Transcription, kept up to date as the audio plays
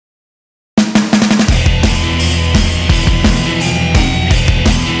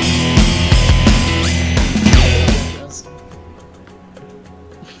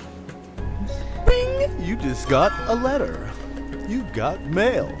got a letter. You got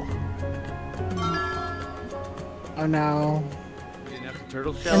mail. Oh no. We didn't have the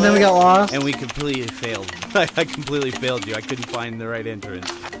turtle shell. And then we got lost. And we completely failed. I completely failed you. I couldn't find the right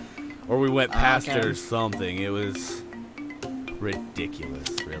entrance. Or we went past it or something. It was ridiculous,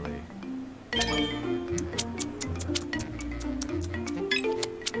 really.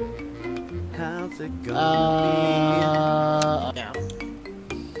 How's it gonna Yeah.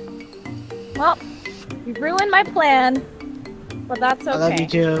 Well, you ruined my plan, but that's okay. I love you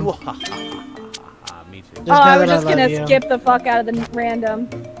too. Me too. Just Oh, I know was that just love gonna you. skip the fuck out of the random.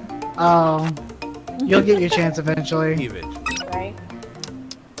 Oh. You'll get your chance eventually. Eventually. Right.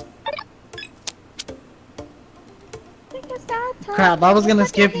 Crap, I was gonna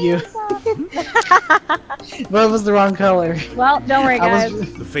skip you. But it was the wrong color. Well, don't worry, guys.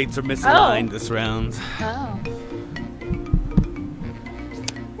 The fates are misaligned this round. Oh.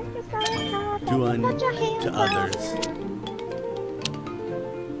 Do unto others.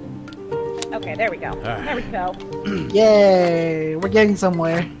 Okay, there we go. Right. There we go. Yay! We're getting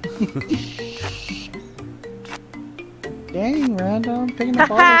somewhere. Dang, random. Picking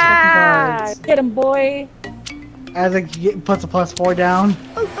up all those fucking cards. Get him, boy. As it puts a +4 down.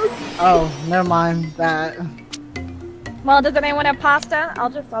 Oh, never mind that. Well, does anyone have pasta? I'll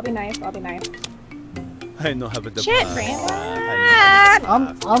be nice. I'll be nice. I know how to Shit, Brandon.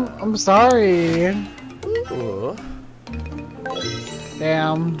 I'm sorry. Ooh.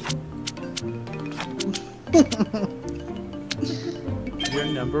 Damn. You're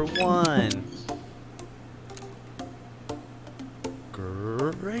number 1.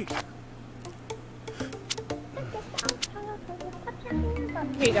 Great.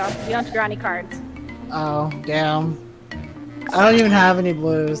 Here you go. You don't have to draw any cards. Oh, damn. I don't even have any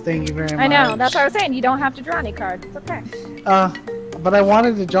blues. Thank you very much. I know. That's what I was saying. You don't have to draw any cards. It's okay. But I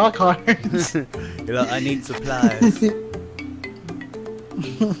wanted to draw cards. You know, I need supplies.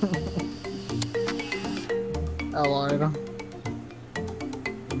 Oh Lord.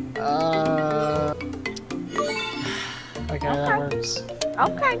 Okay, that works.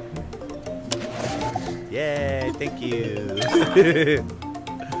 Okay. Yay, thank you.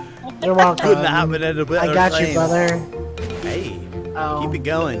 You're welcome. Couldn't happen at a better I got time. you, brother. Hey, Oh. keep it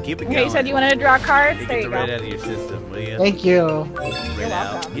going, keep it Okay, going. you said you wanted to draw cards? Get There the you red go. out of your system, will you? Thank you. Get the red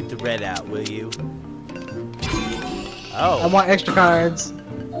out. welcome. Get the red out, will you? I Oh, want extra cards.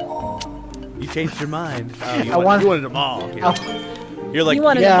 you changed your mind. Oh, you, I you wanted them all. Here. Oh. You're like, You you,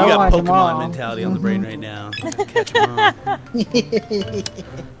 wanted them got all. I want them all. Pokemon mentality on the brain right now. Catch 'em all.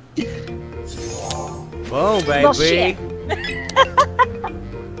 Boom, baby. Well, shit.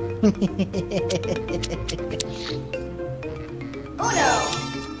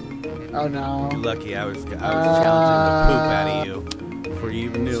 Oh no. You're lucky I was challenging the poop out of you before you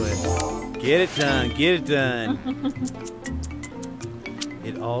even knew it. Get it done. Get it done.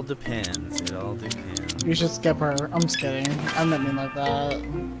 It all depends. It all depends. You should skip her. I'm just kidding. I didn't mean like that.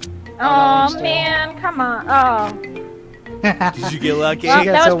 Oh, man. Come on. Oh. Did you get lucky? Well,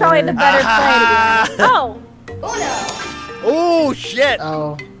 got that so was probably the weird. better play to be honest. Oh. Oh, shit.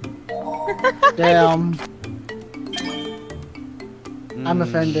 Oh. Damn. I'm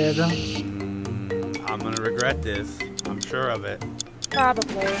offended. I'm gonna regret this. I'm sure of it.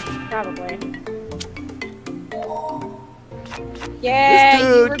 Probably. Yeah, This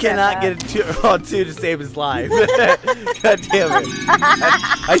dude cannot get a 2 to save his life. God damn it.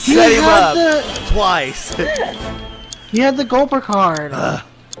 I set him up twice. He had the Gulper card. Oh,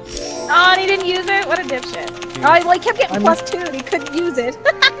 and he didn't use it? What a dipshit. Oh, well, he kept getting +2 and he couldn't use it.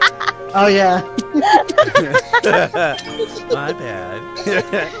 Oh yeah. My bad.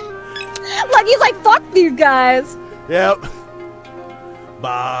 Like, he's like, fuck these guys. Yep.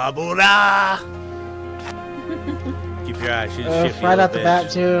 Babura. Keep your eyes. She's a shifty Right little out the bitch. bat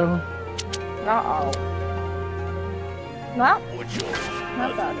too. Uh-oh. Well, What's yours?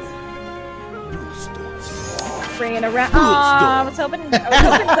 that sucks. Bring it around. Oh, I was hoping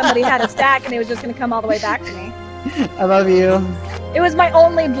somebody had a stack and it was just going to come all the way back to me. I love you. It was my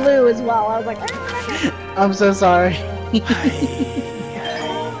only blue as well. I was like, I'm so sorry.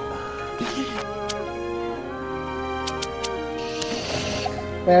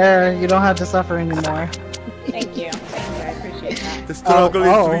 There, you don't have to suffer anymore. thank you. Thank you. I appreciate that. The struggle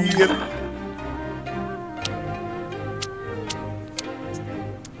Oh. is real.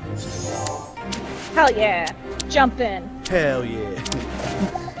 Hell yeah. Jump in. Hell yeah.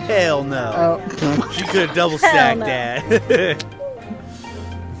 Hell no. Oh. She could have double stacked no. that.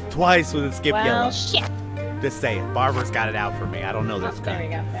 Twice with a skip Well, yellow. shit. Just saying. Barbara's got it out for me. I don't know this There we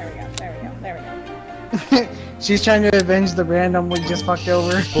guy. go. There we go. There we go. There we go. She's trying to avenge the random we just fucked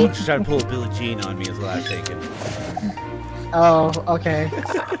over. She's trying to pull a Billie Jean on me is what I'm thinking. Oh, okay.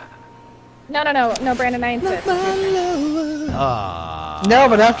 No, Brandon, I insist. Ah. No,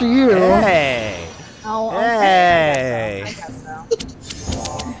 but after you. Hey. Oh, Hey. I guess so.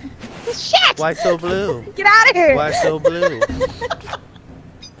 Shit! Why so blue? Get out of here! Why so blue?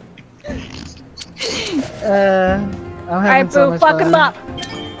 I'm having so much fuck him fun. up.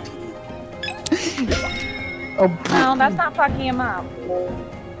 Oh, No, that's not fucking him up.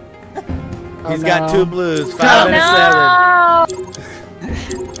 He's no. got 2 blues, 5 Oh, and a no!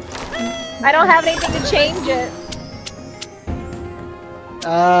 I don't have anything to change it.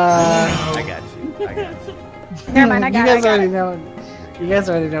 I got you. Never mind, I got it. You guys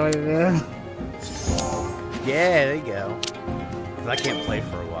already know what it is. Yeah, there you go. 'Cause I can't play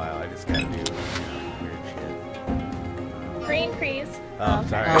for a while. I just gotta do weird shit. Green, please. Oh,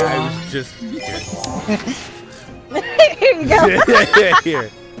 sorry. I was just Here you go. here.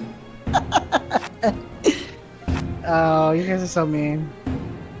 Oh, you guys are so mean.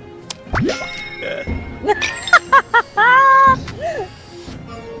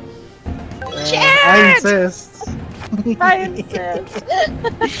 I insist. I insist.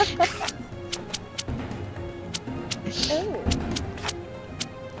 Ooh.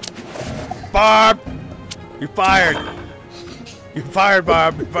 Barb! You're fired! You're fired,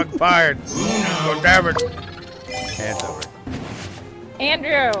 Barb! You're fucking fired! God damn it! Hands over.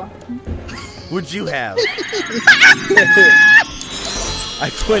 Andrew. What'd you have? I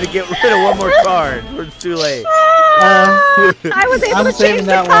just want to get rid of one more card. Or it's too late. I was able to change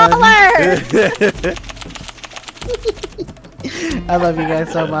the color. I love you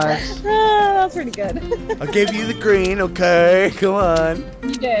guys so much. That's pretty good. I gave you the green, okay? Come on.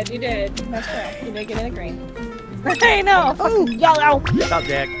 You did. That's correct. You did get in the green. I know. Fucking yellow. Stop,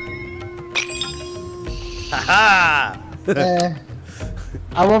 Jack. Ha ha!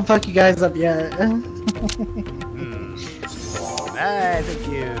 I won't fuck you guys up yet. Ah, thank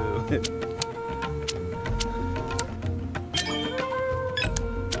you.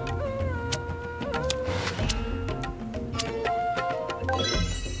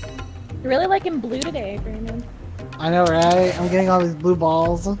 You're really liking blue today, Brandon. I know, right? I'm getting all these blue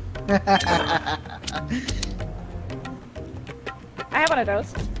balls. I have one of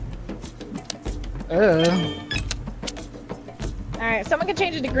those. Alright, someone can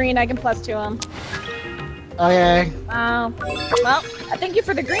change it to green. I can +2 them. Okay. Well, thank you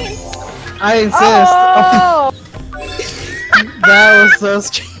for the green. I insist. Oh! That was so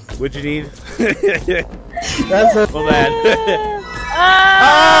strange. What'd you need? That's so Well, bad.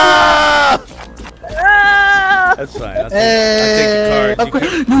 Ah! Ah! That's fine. I'll take the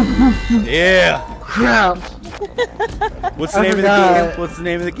card. Yeah. crap. What's the name of the game? What's the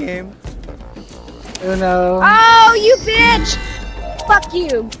name of the game? Uno. Oh, you bitch! Fuck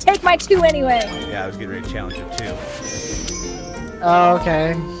you! Take my 2 anyway. Yeah, I was getting ready to challenge it too. Oh,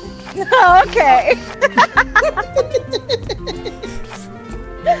 okay. Okay.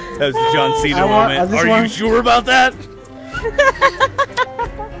 That was the John Cena I moment. Are you sure about that?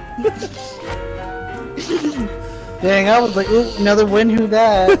 Dang, I was like, ooh, another win, who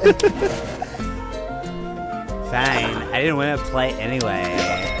that? Fine. I didn't want to play anyway.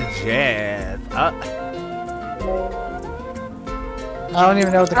 Jeff. I don't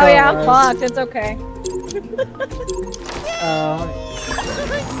even know what the Oh color yeah, I'm was. fucked. It's okay.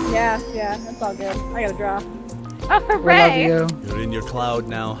 Yeah, that's all good. I gotta draw. Oh, We hooray! love you. You're in your cloud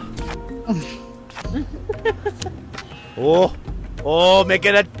now. Oh, make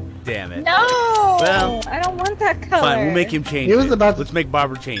it a... Damn it. No! Well, I don't want that color. Fine, we'll make him change He was it. about to- Let's make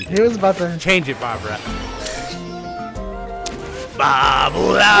Barbara change it. He was about to. Change it, Barbara.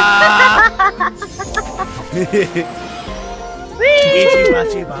 Barbara!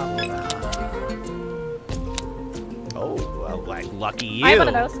 Ichi Barbara. Oh, well, like lucky you. I have one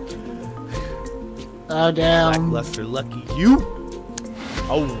of those. Oh, damn. Lackluster lucky you.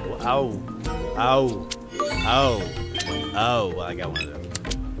 Oh, ow, ow, ow, oh. Well, I got one of those.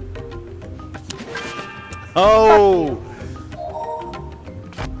 Oh.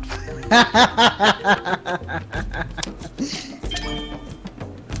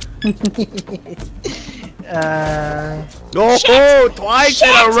 No, twice in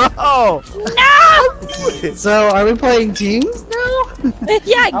a row. No! So, are we playing teams now?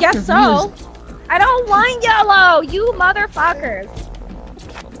 Yeah, I I'm guess so. confused. I don't want yellow, you motherfuckers.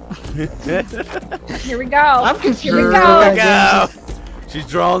 Here we go. I'm confused. Here we Here go. we go. She's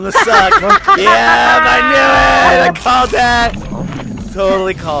drawing the suck. Yeah, I knew it. I called that.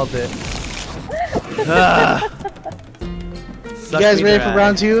 Totally called it. Suck You guys me ready dry. for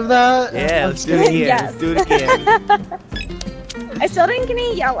round 2 of that? Yeah, let's do it again. Yes. Let's do it again. I still didn't get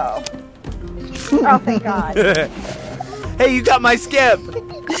any yellow. Oh, thank God. Hey, you got my skip.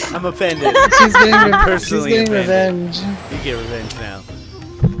 I'm offended. She's getting, Personally revenge. You get revenge now.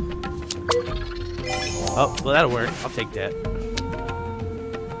 Oh, well, that'll work. I'll take that.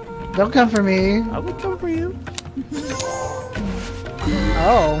 Don't come for me. I will come for you.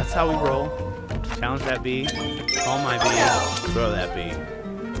 Oh. That's how we roll. Challenge that bee. Call my bee. Throw that bee.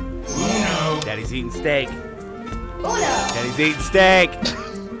 Daddy's eating steak. Daddy's eating steak.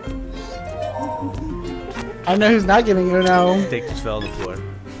 I know who's not getting Uno. Steak just fell on the floor.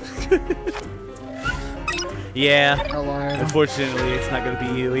 Yeah. Oh, Lord. Unfortunately, it's not gonna be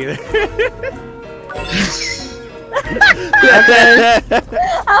you either.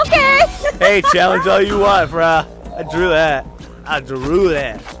 Okay. Hey, challenge all you want, bruh. I drew that. I drew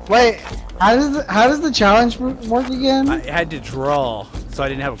that. Wait, how does the challenge work again? I had to draw, so I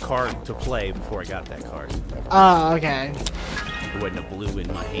didn't have a card to play before I got that card. Oh, okay. There wasn't a blue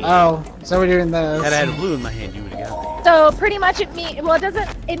in my hand. Oh, so we're doing this. Had I had a blue in my hand, you would have got me. So pretty much it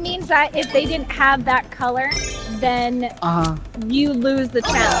means that if they didn't have that color, then you lose the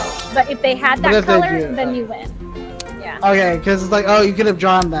challenge. But if they had But that if they color, do, then you win. Yeah. Okay, because it's like, oh, you could have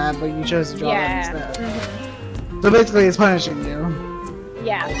drawn that, but you chose to draw Yeah. that instead. Mhm. So basically, it's punishing you.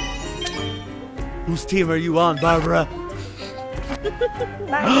 Yeah. Whose team are you on, Barbara?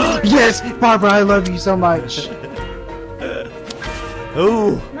 Not yours. Yes, Barbara, I love you so much.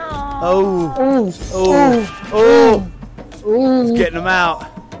 Oh, No. oh, Oh, oh, oh. oh. Getting them out.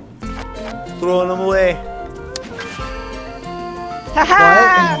 Throwing them away.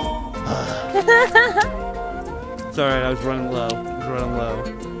 Haha. It's alright, I was running low.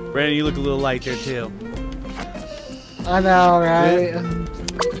 Brandon, you look a little light there, too. I know, right?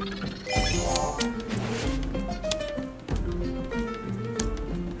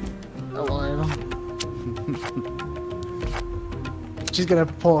 Oh, Lord. She's gonna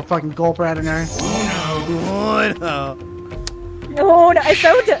pull a fucking gulp right in her. Oh, no. Oh no! It's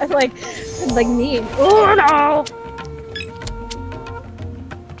so like mean. Oh no!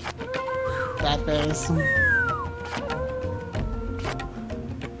 That face.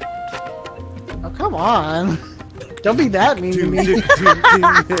 Oh, come on. Don't be that mean to me.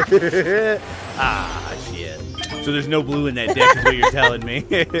 Ah, shit. So there's no blue in that deck is what you're telling me.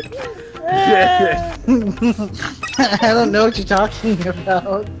 I don't know what you're talking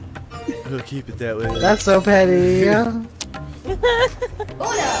about. We'll keep it that way. That's so petty.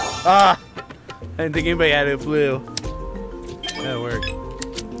 Ah! I didn't think anybody had a blue. That'll work.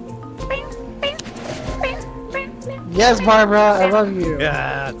 Yes, Barbara, I love you.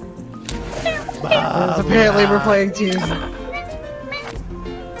 Yeah. Because apparently we're playing team.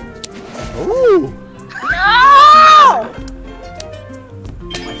 Ooh! No! I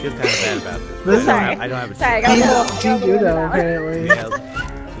feel kind of bad about this. This Sorry. I don't have a Sorry, I choice. got Team Judo, apparently. Yeah,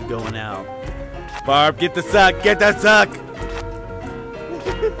 she's going out. Barb, get the suck! Get the suck!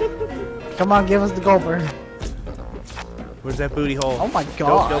 Come on, give us the gulper. Where's that booty hole? Oh my No,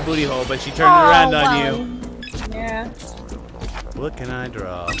 god. no booty hole, but she turned it around on you. Yeah. What can I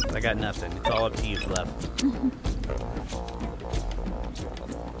draw? I got nothing. It's all up to you, Fluff.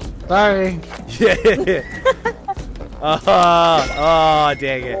 Sorry. Yeah. Oh,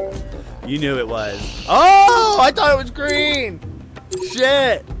 dang it. You knew it was. Oh, I thought it was green.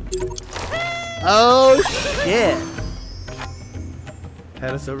 Shit. Oh, shit.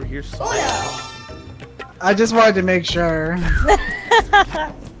 Had us over here. I just wanted to make sure.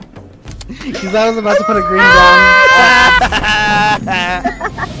 Because I was about to put a green down.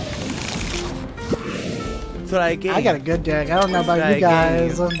 That's what I get. I got a good deck. I don't know about you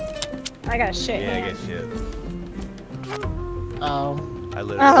guys. I got shit. Yeah, I got shit. Oh. I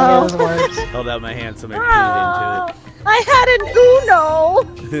literally Oh. Okay, this works. held out my hand so maybe Oh, put I had an Uno.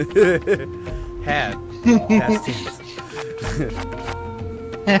 it into it. Had. Past tense.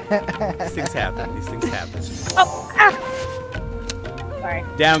 These things happen. These things happen. Oh, ah. Sorry.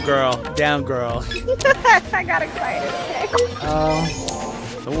 Down, girl. Down, girl. I got excited. Okay.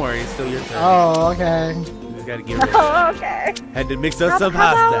 Oh. Don't worry, it's still your turn. Oh, okay. You just gotta get ready. Oh, okay. Had to mix up some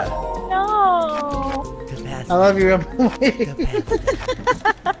How pasta. about- No. The pasta. I love you, Emily. The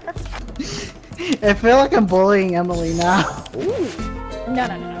pasta. I feel like I'm bullying Emily now. Ooh. No.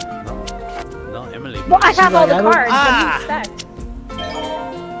 No, Emily. Well, I have all the like, I don't- cards. Ah. What do you expect?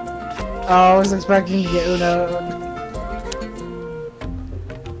 Oh, I was expecting to get Uno.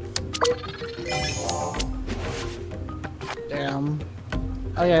 Damn.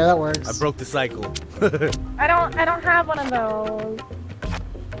 Oh yeah, that works. I broke the cycle. I don't have one of those.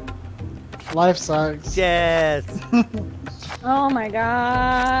 Life sucks. Yes. Oh my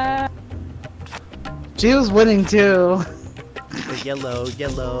god. She was winning too. Yellow,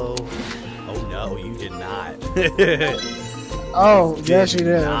 yellow. Oh no, you did not. Oh, yes, you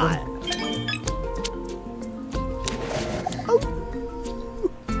did. Not.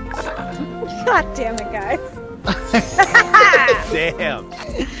 God damn it, guys. Damn.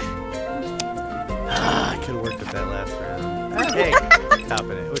 I could have worked with that last round. Hey, we're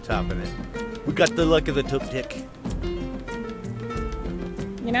topping it. We're topping it. We got the luck of the took tick.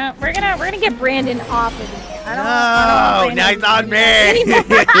 You know, we're gonna get Brandon off of here. I don't No, want nice Brandon on me.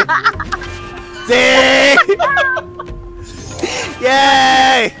 See?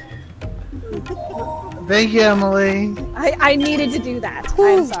 Yay! Thank you, Emily. I needed to do that.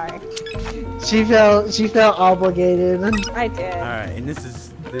 I'm sorry. She felt obligated. I did. All right, and this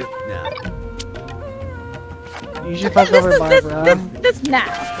is no. You should fuck over Barbara. This now.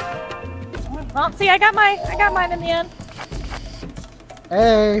 Well, see, I got mine in the end.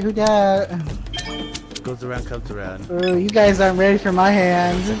 Hey, who dat? Goes around, comes around. Ooh, you guys aren't ready for my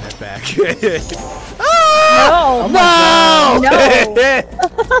hand. Send that back. No! No! No!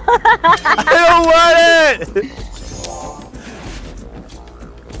 I don't want it!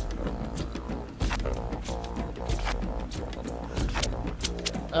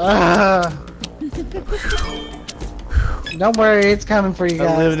 Don't worry, it's coming for you guys.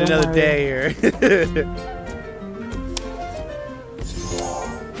 I'm living don't another worry. day here.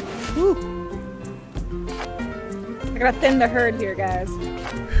 I gotta thin the herd here, guys.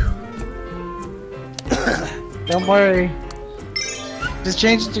 Don't worry. Just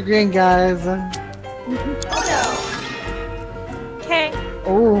change it to green, guys. Okay.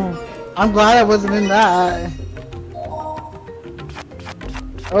 Oh, I'm glad I wasn't in that.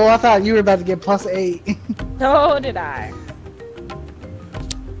 Oh, I thought you were about to get +8. So did I.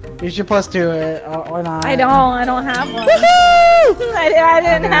 You should +2 it, or not. I don't have one. I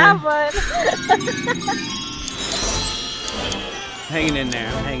didn't have one. Hanging in there,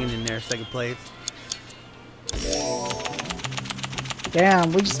 I'm hanging in there, second place.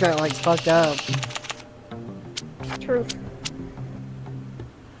 Damn, we just got like fucked up. Truth.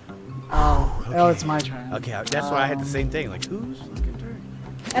 Oh, okay. oh, it's my turn. Okay, that's why I had the same thing. Like, who's looking through?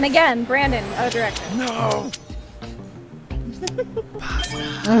 And again, Brandon, other direction. No!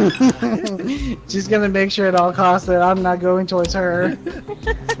 She's gonna make sure at all costs that I'm not going towards her.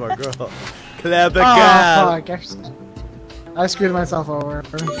 Smart girl. Clap Oh, a fuck. I screwed myself over.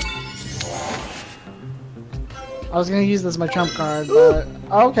 I was gonna use this as my trump card, but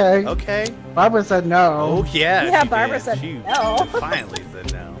okay. Okay. Barbara said no. Oh, yeah. Yeah, she Barbara did. said She no. defiantly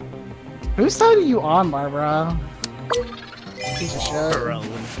said no. Whose side are you on, Barbara? Piece of shit. Her own.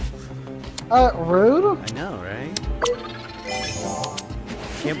 Rude? I know, right?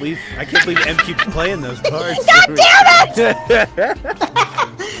 I can't believe M keeps playing those cards. God damn it!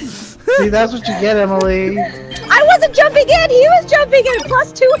 See, that's what you get, Emily. I wasn't jumping in. He was jumping in.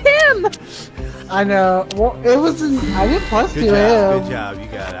 +2 him. I know. Well, it wasn't. I did +2 Good job. him. Good job. You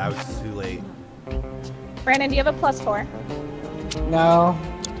got it. I was too late. Brandon, do you have a +4? No.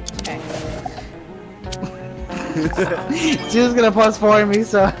 Okay. She was gonna +4 me,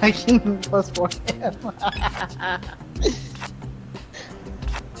 so I can +4 him.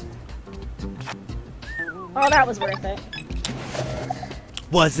 Oh, that was worth it.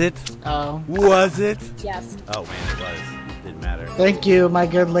 Was it? Oh. Was it? Yes. Oh man, it was. Didn't matter. Thank you, my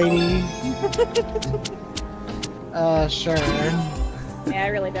good lady. Sure. Yeah, I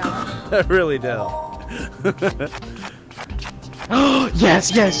really don't. I really don't.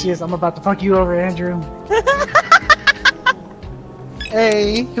 Yes, yes, yes. I'm about to fuck you over, Andrew.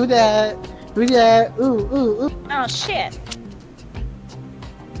 Hey, who that? Who that? Ooh, ooh, ooh. Oh, shit.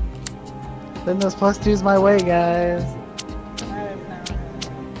 Send those +2s my way, guys. I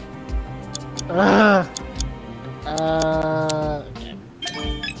don't know. Okay.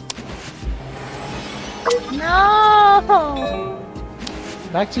 No!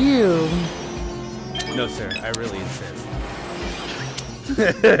 Back to you. No, sir. I really insist.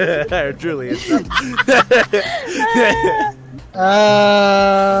 I truly insist.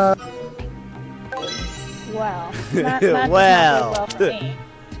 Well, not Well. well for me.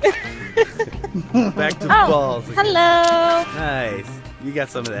 Back to Oh, balls. again. hello! Nice. You got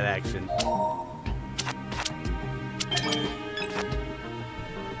some of that action.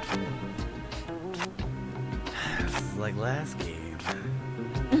 This is like last game.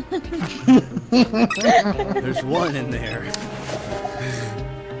 There's one in there.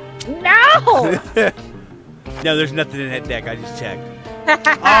 No! No, there's nothing in that deck. I just checked.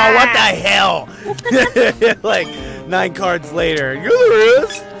 Oh, what the hell? Like 9 cards later. You're the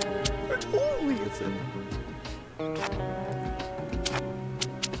Riz. Holy, it's in.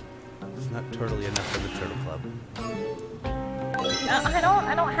 turtly enough for the Turtle Club. No,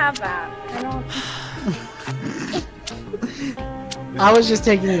 I don't have that. I don't. I was just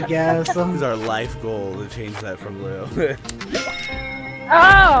taking a guess. This is our life goal to change that from blue.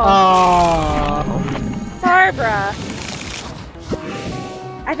 Oh! Oh. Barbara.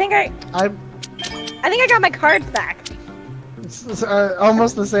 I think I got my cards back. It's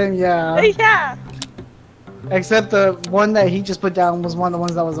almost the same, yeah. Yeah. Except the one that he just put down was one of the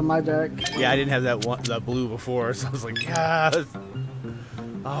ones that was in my deck. Yeah, I didn't have that blue before, so I was like, yes!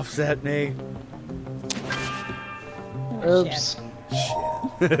 Offset me. Oh, Oops.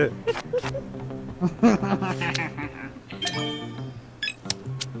 Shit.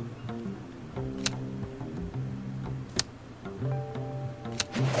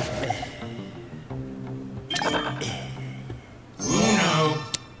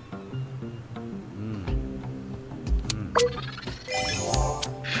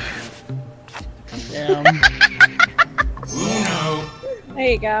 Damn. There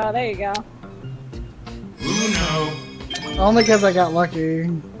you go. There you go. Only because I got lucky.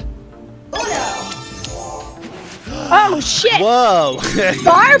 Oh shit! Whoa!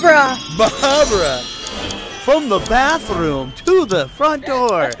 Barbara! Barbara! From the bathroom to the front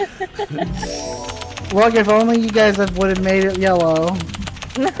door! Look, if only you guys would have made it yellow.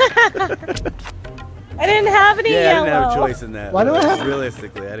 I didn't have any Yeah, yellow. I didn't have a choice in that. Why do I have-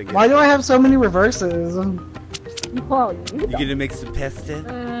 Realistically, I didn't get Why do I have so many reverses? Well, You gonna make some pasta?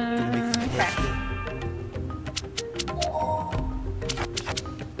 okay.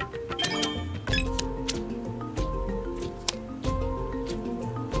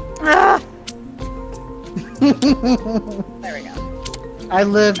 Ah! There we go. I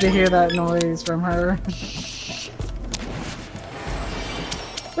live to hear that noise from her.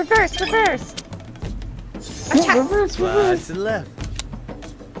 Reverse, reverse. Reverse, Right reverse. to the left.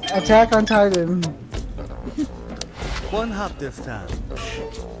 Attack on Titan. One hop this time.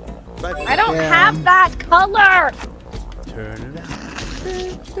 Right. I don't Yeah. have that color. Turn it out.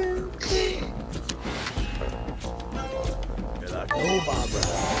 You're like, no, Barbara.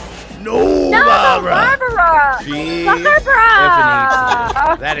 No, No, Barbara. Barbara. She Barbara. effing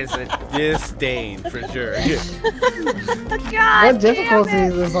hates it. That is a disdain for sure. God What difficulty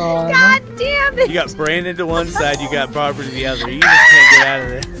damn is it. this on? God damn it. You got Brandon to one side, you got Barbara to the other. You just can't get out of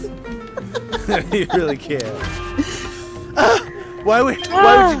this. You really can't. Why would you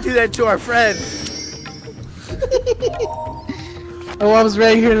do that to our friend? Oh, I was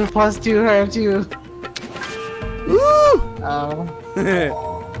right here to plus 2 her too. Woo! Oh,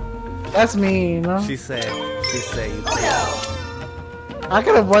 that's mean. She said you I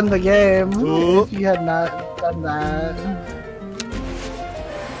could have won the game Ooh. if you had not done that.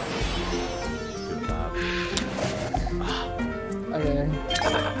 Good Bob. Okay.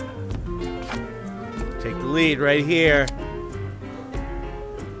 Take the lead right here.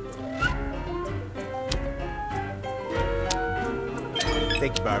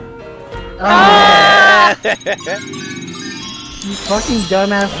 Thank you, Barb. Oh, you fucking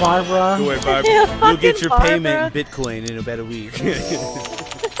dumbass Barbara. Don't worry, Barb. You You'll get fucking your payment in Barbara. Bitcoin in about a week.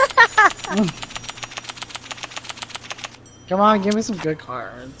 Come on, give me some good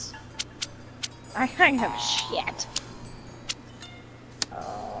cards. I can't have shit.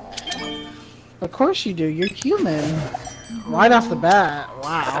 Of course you do. You're human. Right off the bat.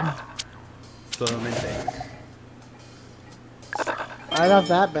 Wow. Solamente. Right off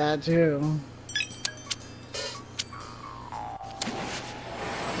that bat too.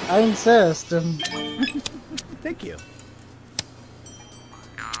 I insist. Thank you.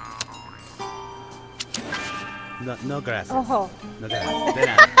 No gracias. Oh. No gracias. De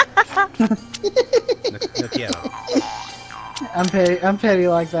nada. No quiero. I'm petty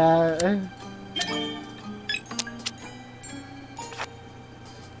like that.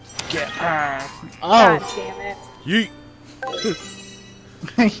 Get God Oh, damn it. Yeet.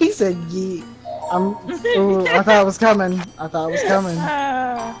 he said yeet. Ooh, I thought it was coming. I thought it was coming.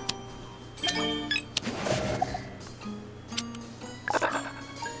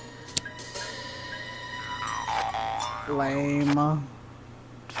 Lame.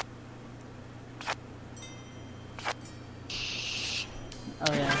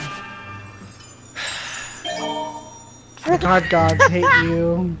 Oh yeah. The card gods hate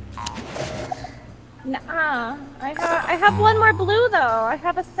you. Nuh-uh. I have one more blue though. I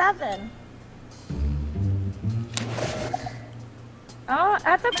have a 7. Oh,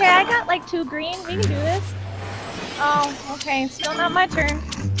 that's okay. I got like 2 green. We can do this. Oh, okay. Still not my turn.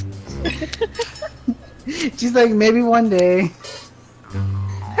 She's like, maybe one day.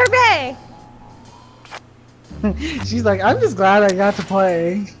 Hooray! She's like, I'm just glad I got to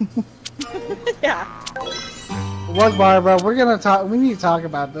play. Yeah. Look, Barbara, we're gonna talk. We need to talk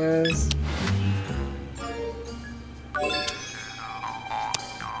about this.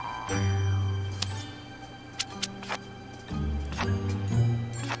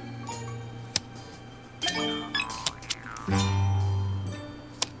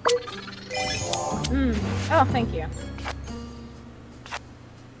 Oh, thank you.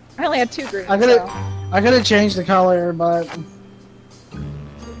 I only had 2 green. I gotta change the color, but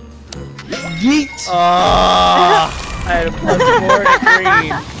yeet. Oh, I had a +4 and a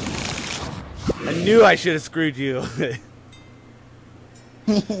green. I knew I should have screwed you.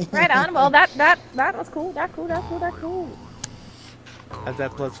 Right on. Well, that was cool. That cool. How's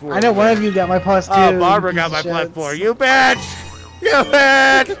that +4? I know one of you got my +2. Oh, Barbara got my +4. You bitch! You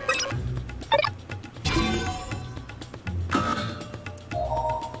bitch!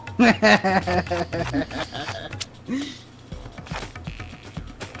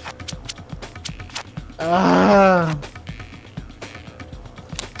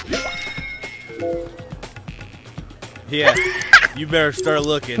 Yeah, you better start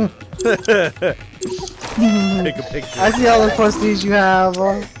looking. Take a picture. I see all the posties you have.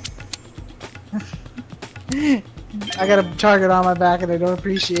 I got a target on my back and I don't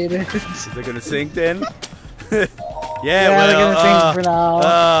appreciate it. Is it gonna sink then? Yeah, well, they're gonna sink for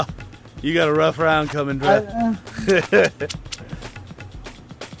now. You got a rough round coming, bro.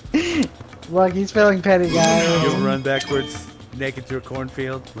 Look, he's feeling petty, guys. You ever run backwards naked through a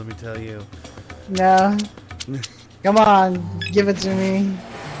cornfield? Let me tell you. No. Come on, give it to me.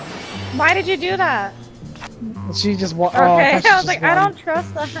 Why did you do that? She just Okay, I was like, I don't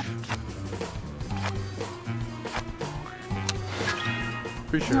trust that.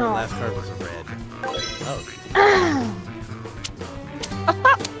 Pretty sure our last card was a red. Oh.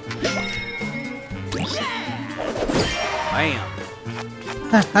 Bam.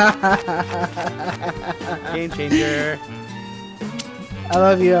 Game changer. I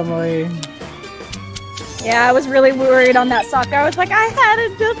love you, Emily. Yeah, I was really worried on that sock. I was like, I had a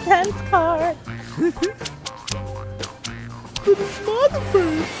defense card.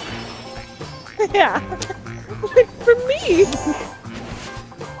 Yeah. Like, for me.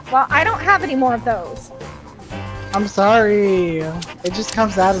 Well, I don't have any more of those. I'm sorry. It just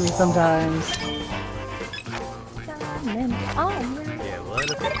comes out of me sometimes. Yeah, what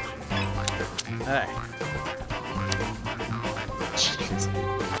a bitch. Alright.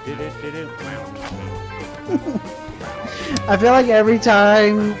 I feel like every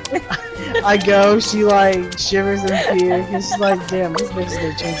time I go, she like shivers in fear because she's like, damn, this bitch is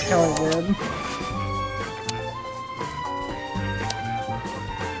gonna change color again.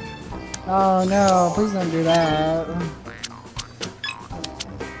 Oh no, please don't do that.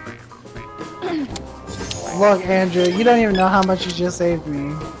 Look, Andrew, you don't even know how much you just saved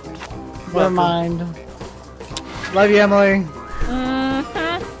me. Never mind. Love you, Emily.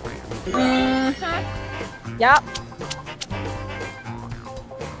 Yep.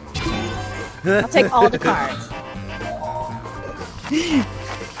 I'll take all the cards.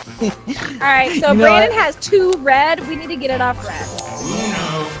 Alright, so Brandon has 2 red. We need to get it off red.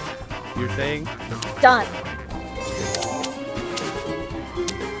 You're saying? Done.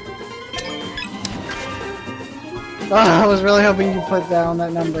 Oh, I was really hoping you put down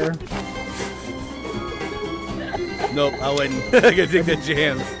that number. Nope, I wouldn't. I gotta take that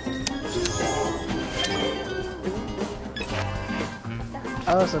chance.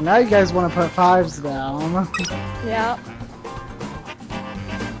 Oh, so now you guys want to put 5s down. Yep.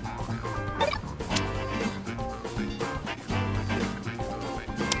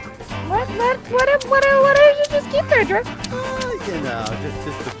 What did you just keep there, Drew? You know,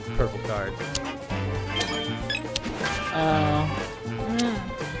 just the purple card.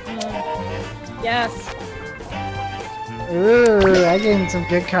 Yes. Ooh, I gained some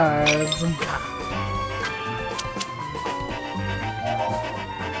good cards.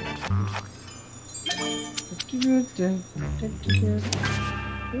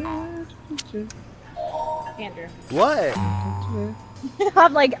 Andrew. What?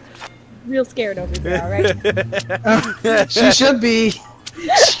 I'm like real scared over here, alright? She should be.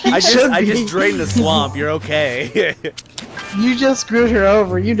 I just drained the swamp. You're okay. You just screwed her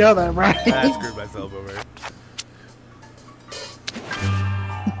over. You know that, right? I screwed myself over.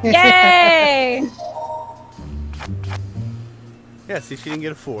 Yay! Yeah, see, she didn't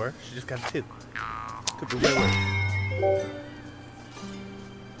get a 4. She just got a 2. Could be way worse.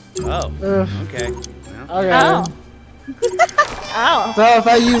 Oh, okay. Well. Okay. Oh. Oh. So if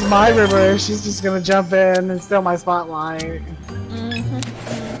I use my reverse, she's just gonna jump in and steal my spotlight. Mm-hmm.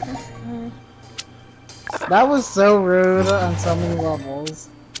 That was so rude on so many levels.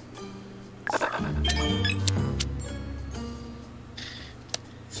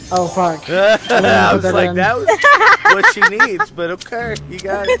 Oh fuck. I was like, in. that was what she needs, but okay, you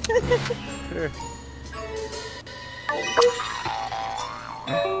got it. Sure.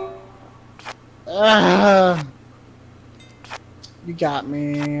 You got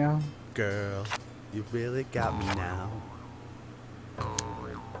me. Girl, you really got me now.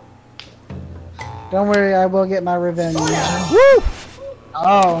 Don't worry, I will get my revenge. Woo!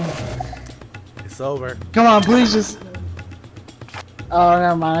 Oh. It's over. Come on, please just... Oh,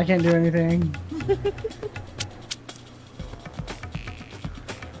 never mind. I can't do anything.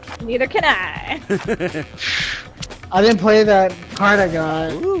 Neither can I. I didn't play that card I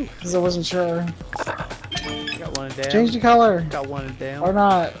got because I wasn't sure. Got one down. Change the color. Got one down. Or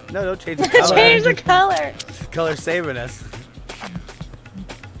not. No, don't change the color. Change the color. Color's saving us.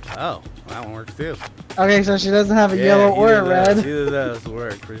 Oh, that one works too. Okay, so she doesn't have a yellow or a red. Either of those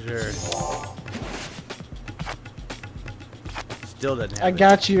work for sure. Still doesn't have I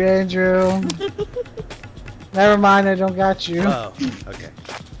got you, Andrew. Never mind, I don't got you. Oh, okay.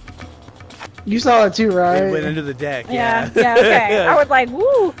 You saw it too, right? It went into the deck, Yeah, okay. I was like,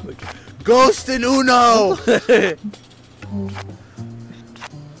 woo. Ghost in Uno!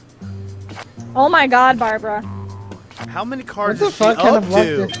 Oh my god, Barbara. How many cards What is the she fuck kind up of luck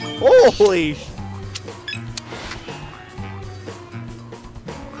to? did- Holy sh...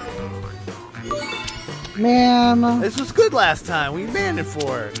 Man. This was good last time. We manned it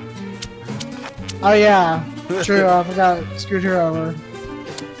for her. Oh yeah. True, I forgot. Screwed her over.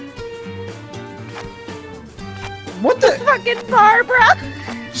 What the? Fucking Barbara.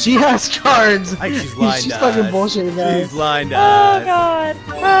 She has cards. I think she's lying She's to fucking us. bullshitting, guys. She's lying to Oh us. god.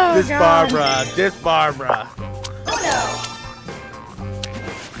 Oh This god. Barbara. This Barbara.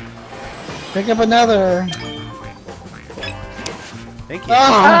 Pick up another. Thank you.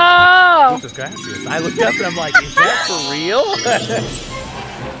 Oh! Oh. Jesus Christ. I looked up and I'm like, is that for real?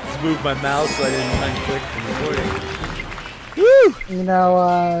 Just moved my mouse so I didn't unclick from recording. Woo! You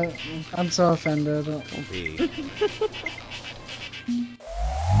know, I'm so offended. Don't be.